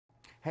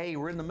Hey,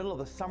 we're in the middle of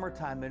the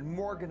summertime and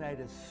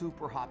Morganite is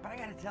super hot, but I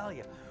gotta tell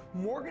you,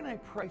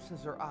 Morganite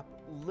prices are up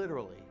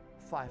literally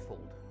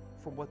fivefold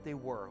from what they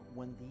were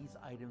when these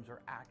items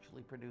are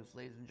actually produced,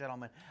 ladies and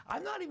gentlemen.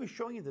 I'm not even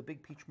showing you the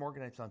big peach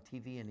Morganites on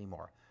TV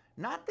anymore.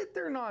 Not that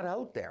they're not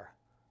out there.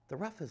 The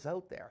rough is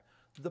out there.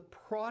 The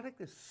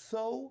product is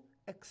so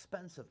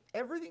expensive.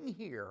 Everything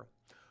here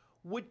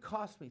would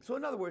cost me. So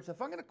in other words, if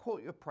I'm gonna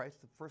quote you a price,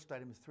 the first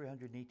item is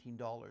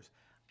 $318.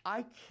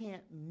 I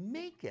can't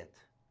make it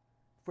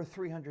for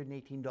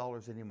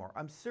 $318 anymore.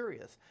 I'm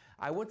serious.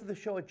 I went to the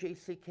show at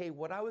JCK.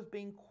 What I was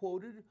being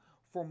quoted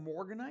for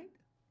Morganite,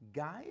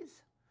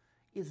 guys,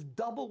 is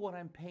double what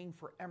I'm paying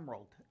for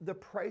emerald. The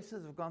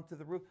prices have gone through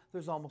the roof.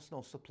 There's almost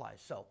no supply.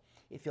 So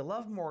if you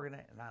love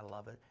Morganite, and I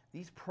love it,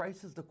 these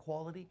prices, the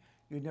quality,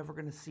 you're never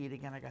gonna see it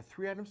again. I got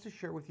 3 items to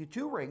share with you,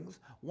 2 rings,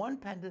 1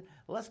 pendant.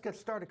 Let's get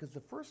started because the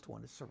first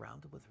one is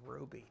surrounded with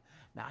ruby.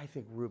 Now I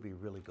think ruby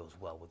really goes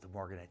well with the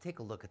Morganite. Take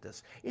a look at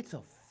this. It's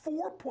a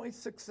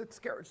 4.66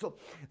 carat. So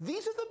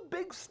these are the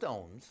big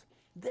stones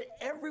that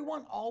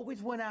everyone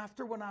always went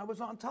after when I was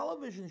on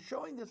television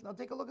showing this. Now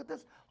take a look at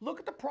this. Look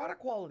at the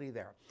product quality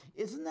there.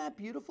 Isn't that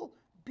beautiful?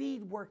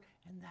 Beadwork,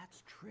 and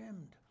that's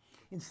trimmed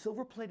in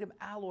silver platinum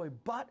alloy,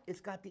 but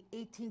it's got the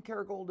 18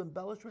 karat gold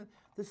embellishment.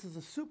 This is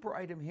a super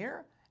item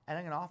here, and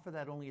I'm gonna offer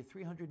that only at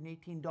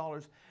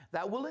 $318.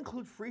 That will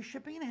include free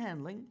shipping and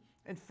handling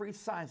and free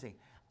sizing.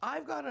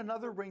 I've got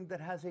another ring that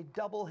has a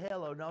double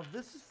halo. Now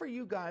this is for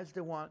you guys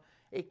that want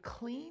a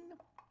clean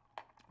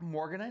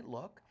Morganite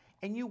look,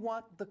 and you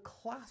want the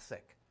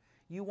classic.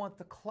 You want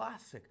the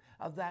classic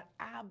of that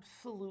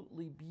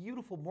absolutely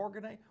beautiful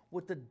Morganite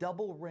with the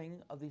double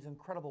ring of these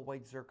incredible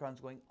white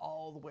zircons going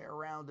all the way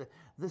around.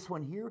 This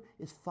one here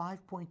is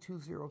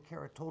 5.20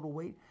 carat total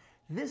weight.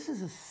 This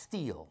is a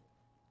steal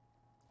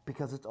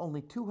because it's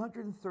only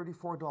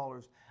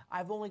 $234.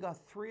 I've only got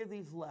 3 of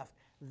these left.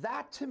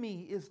 That to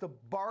me is the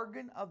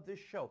bargain of this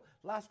show.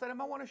 Last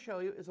item I want to show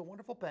you is a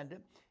wonderful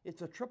pendant.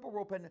 It's a triple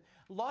row pendant.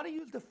 A lot of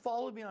you that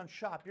follow me on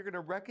Shop, you're going to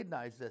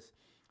recognize this.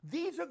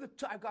 These are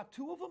I've got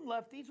 2 of them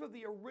left. These are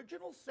the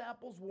original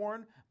samples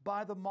worn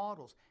by the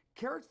models.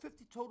 Carat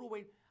 50 total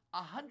weight,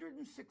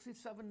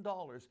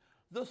 $167.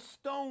 The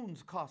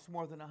stones cost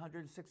more than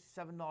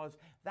 $167.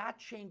 That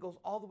chain goes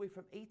all the way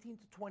from 18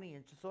 to 20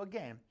 inches. So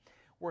again,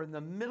 we're in the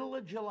middle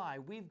of July.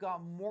 We've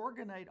got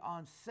Morganite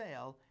on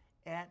sale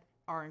at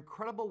our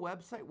incredible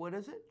website. What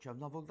is it?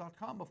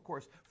 gemstones.com, of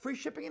course. Free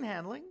shipping and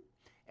handling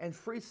and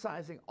free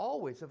sizing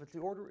always if the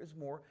order is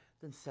more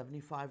than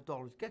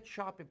 $75. Get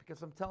shopping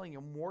because I'm telling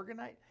you,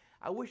 Morganite,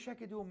 I wish I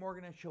could do a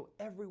Morganite show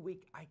every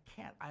week. I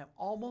can't. I am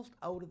almost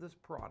out of this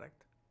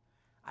product.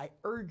 I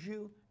urge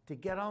you to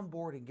get on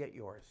board and get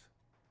yours.